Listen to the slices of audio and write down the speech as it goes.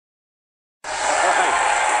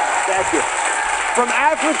From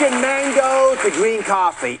African mango to green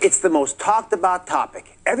coffee, it's the most talked about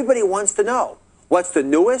topic. Everybody wants to know, what's the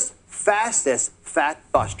newest, fastest fat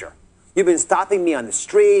buster? You've been stopping me on the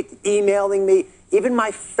street, emailing me. Even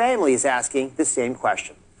my family is asking the same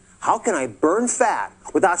question. How can I burn fat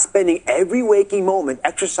without spending every waking moment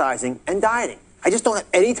exercising and dieting? I just don't have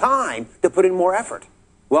any time to put in more effort.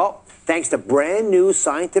 Well, thanks to brand new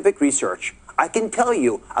scientific research, I can tell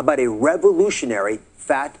you about a revolutionary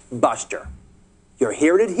fat buster. You're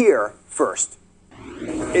hearing it here first.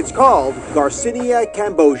 It's called Garcinia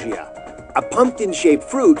Cambogia, a pumpkin-shaped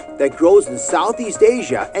fruit that grows in Southeast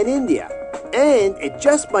Asia and India. And it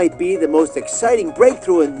just might be the most exciting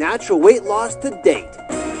breakthrough in natural weight loss to date.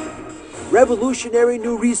 Revolutionary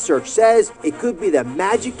new research says it could be the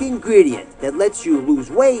magic ingredient that lets you lose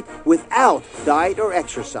weight without diet or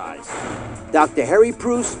exercise. Dr. Harry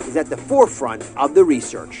Preuss is at the forefront of the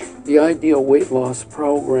research. The ideal weight loss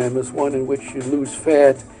program is one in which you lose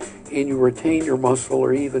fat and you retain your muscle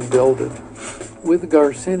or even build it. With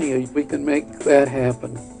Garcinia, we can make that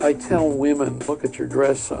happen. I tell women, look at your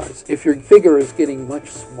dress size. If your figure is getting much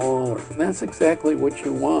smaller, that's exactly what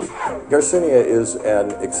you want. Garcinia is an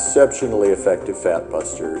exceptionally effective fat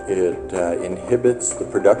buster. It inhibits the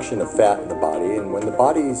production of fat in the body, and when the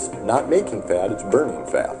body's not making fat, it's burning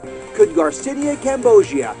fat. Could Garcinia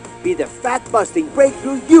Cambogia be the fat-busting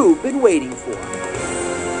breakthrough you've been waiting for?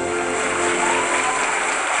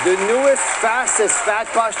 The newest, fastest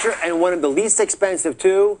fat buster, and one of the least expensive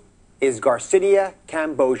too, is Garcinia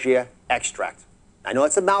Cambogia Extract. I know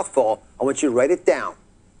it's a mouthful. I want you to write it down.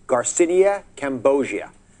 Garcinia Cambogia,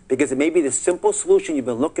 because it may be the simple solution you've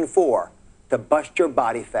been looking for to bust your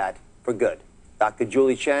body fat for good. Dr.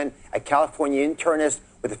 Julie Chen, a California internist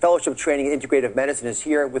with a fellowship training in integrative medicine, is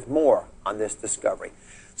here with more on this discovery.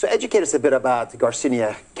 So educate us a bit about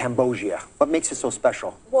Garcinia Cambogia. What makes it so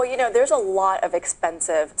special? Well, you know, there's a lot of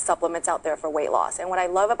expensive supplements out there for weight loss. And what I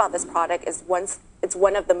love about this product is it's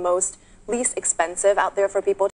one of the least expensive out there for people